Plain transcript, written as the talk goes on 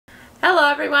Hello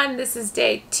everyone, this is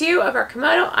day 2 of our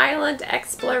Komodo Island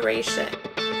exploration.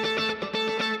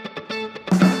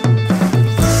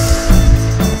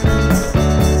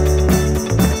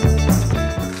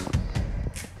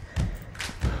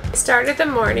 We started the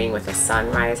morning with a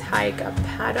sunrise hike up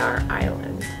Padar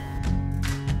Island.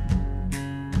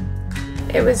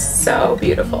 It was so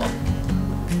beautiful.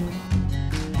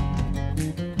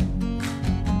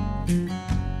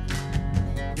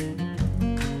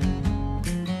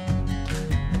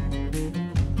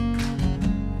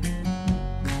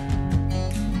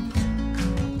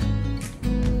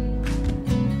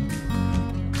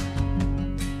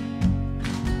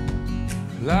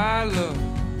 Lila,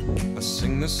 I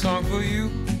sing this song for you.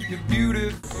 You're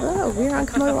beautiful. Oh, we're on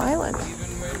Komodo Island.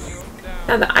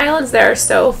 Now the islands there are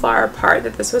so far apart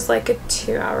that this was like a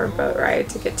 2-hour boat ride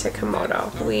to get to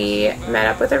Komodo. We met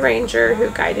up with a ranger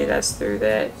who guided us through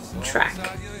the trek.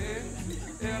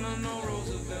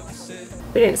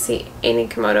 We didn't see any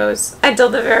Komodos until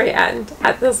the very end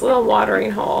at this little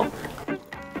watering hole.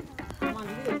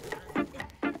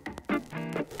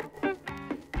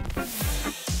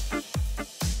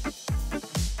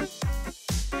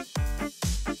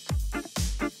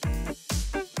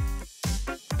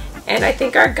 And I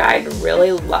think our guide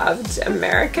really loved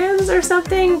Americans or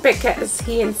something because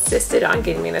he insisted on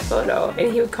getting me the photo,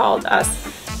 and he called us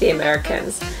the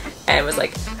Americans and was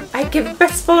like, I give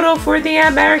best photo for the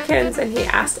Americans, and he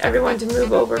asked everyone to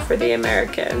move over for the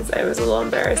Americans. It was a little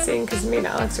embarrassing because me and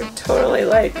Alex are totally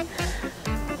like,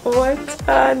 what?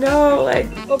 No, like.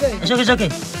 Okay. It's okay.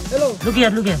 Hello. Look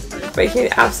here. But he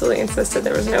absolutely insisted.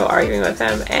 There was no arguing with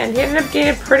him, and he ended up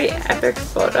getting a pretty epic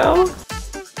photo.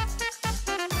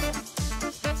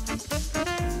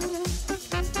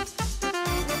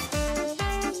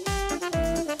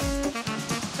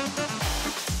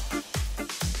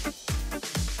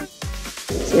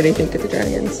 So what do you think of the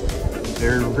dragons?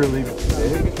 They're really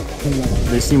big.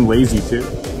 They seem lazy too.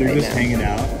 They're just hanging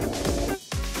out.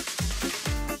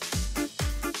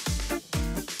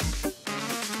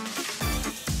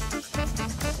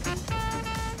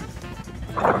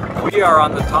 We are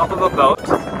on the top of a boat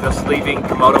just leaving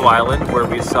Komodo Island, where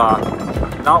we saw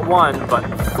not 1 but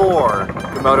 4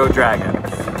 Komodo dragons.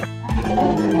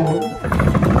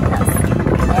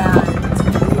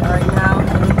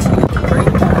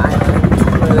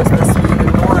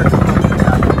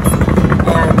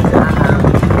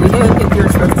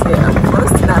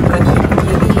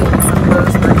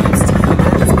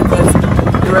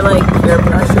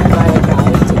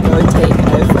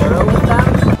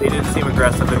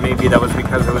 And maybe that was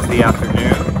because it was the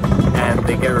afternoon and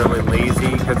they get really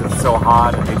lazy because it's so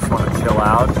hot and they just want to chill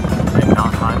out and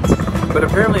not hunt. But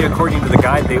apparently, according to the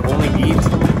guide, they only eat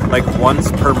like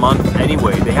once per month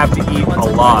anyway. They have to eat a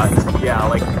lot. Yeah,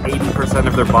 like 80%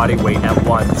 of their body weight at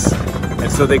once.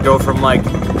 And so they go from like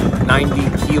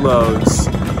 90 kilos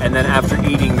and then after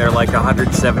eating they're like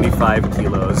 175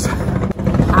 kilos.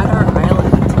 Padar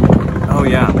Island. Oh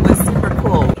yeah. It was super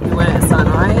cool. We went at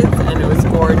sunrise and it was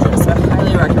gorgeous. So I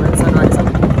highly recommend sunrise on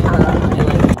Padar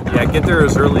Island. Yeah, get there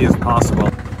as early as possible.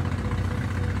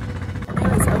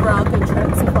 Anyways, overall good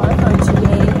trip so far for our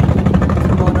 2-day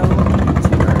Komodo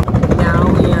tour. Now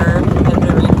we are in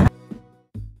Rinca.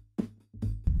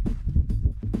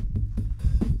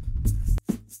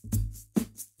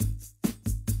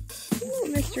 Oh,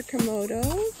 Mr. Komodo.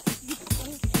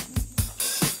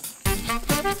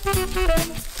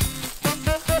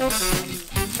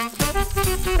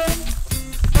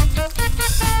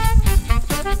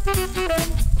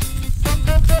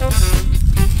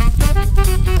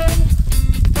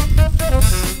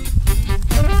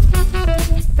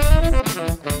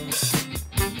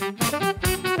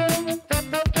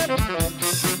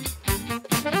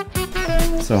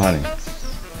 So honey,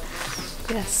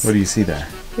 Yes. what do you see there?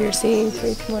 We're seeing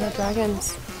 3 Komodo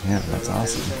dragons Yeah, that's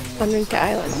awesome. on Rinca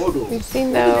Island. We've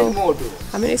seen though,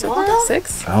 how many so far?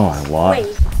 6? Oh, a lot.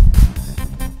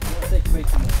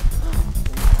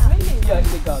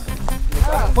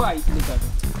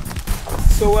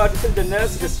 So this is the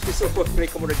nest. This is of course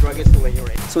Komodo dragons over here,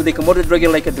 right? So the Komodo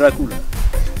dragon like a Dracula,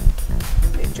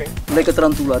 They drink. like a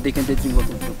tarantula. They can drink water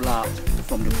from the blood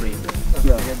from the prey.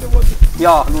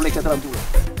 Yeah, look like a tarantula.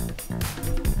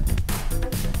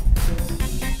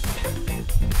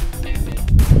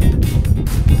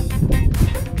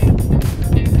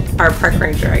 Our park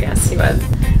ranger, I guess he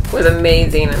was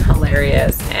amazing and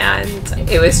hilarious, and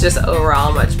it was just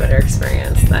overall a much better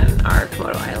experience than our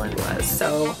Komodo Island was.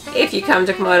 So if you come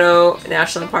to Komodo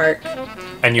National Park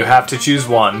And you have to choose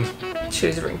one,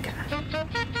 choose Rinca.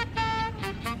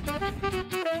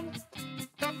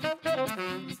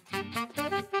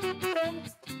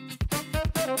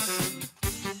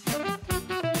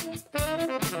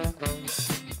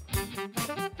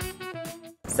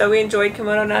 So we enjoyed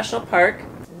Komodo National Park.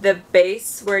 The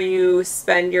base where you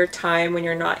spend your time when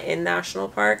you're not in National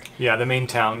Park. Yeah, the main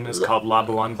town is called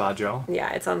Labuan Bajo.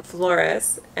 Yeah, it's on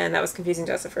Flores, and that was confusing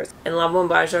to us at first. And Labuan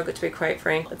Bajo, to be quite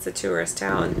frank, it's a tourist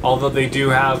town. Although they do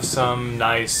have some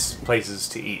nice places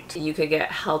to eat. You could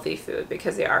get healthy food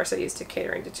because they are so used to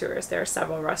catering to tourists. There are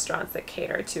several restaurants that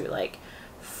cater to like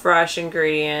fresh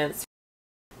ingredients.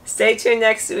 Stay tuned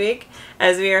next week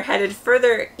as we are headed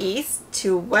further east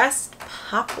to West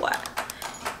Papua,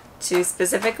 to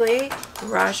specifically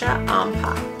Raja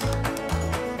Ampat.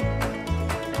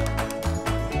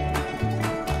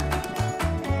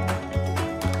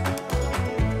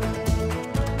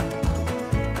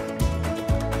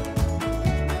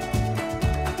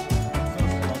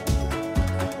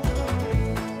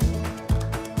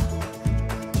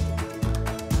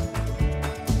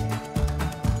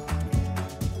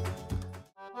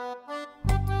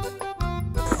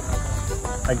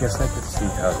 I guess I could see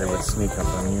how they would sneak up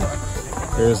on you.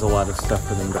 There's a lot of stuff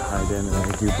for them to hide in,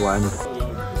 and they do blend.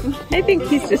 I think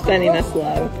he's just sending us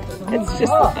love. It's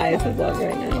just the eyes of love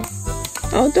right now.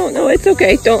 Oh, don't, no, it's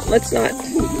okay. Don't, let's not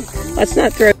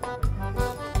throw.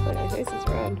 But my face is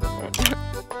red.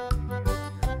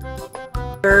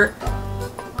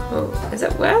 Oh, is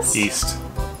it west? East.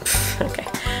 Okay.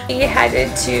 We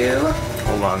headed to...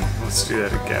 Hold on, let's do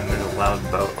that again. There's a loud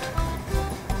boat.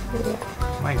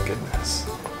 My goodness.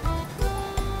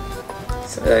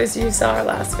 So for those of you who saw our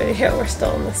last video, we're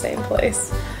still in the same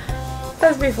place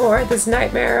as before. This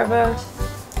nightmare of a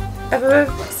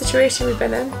situation we've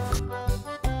been in.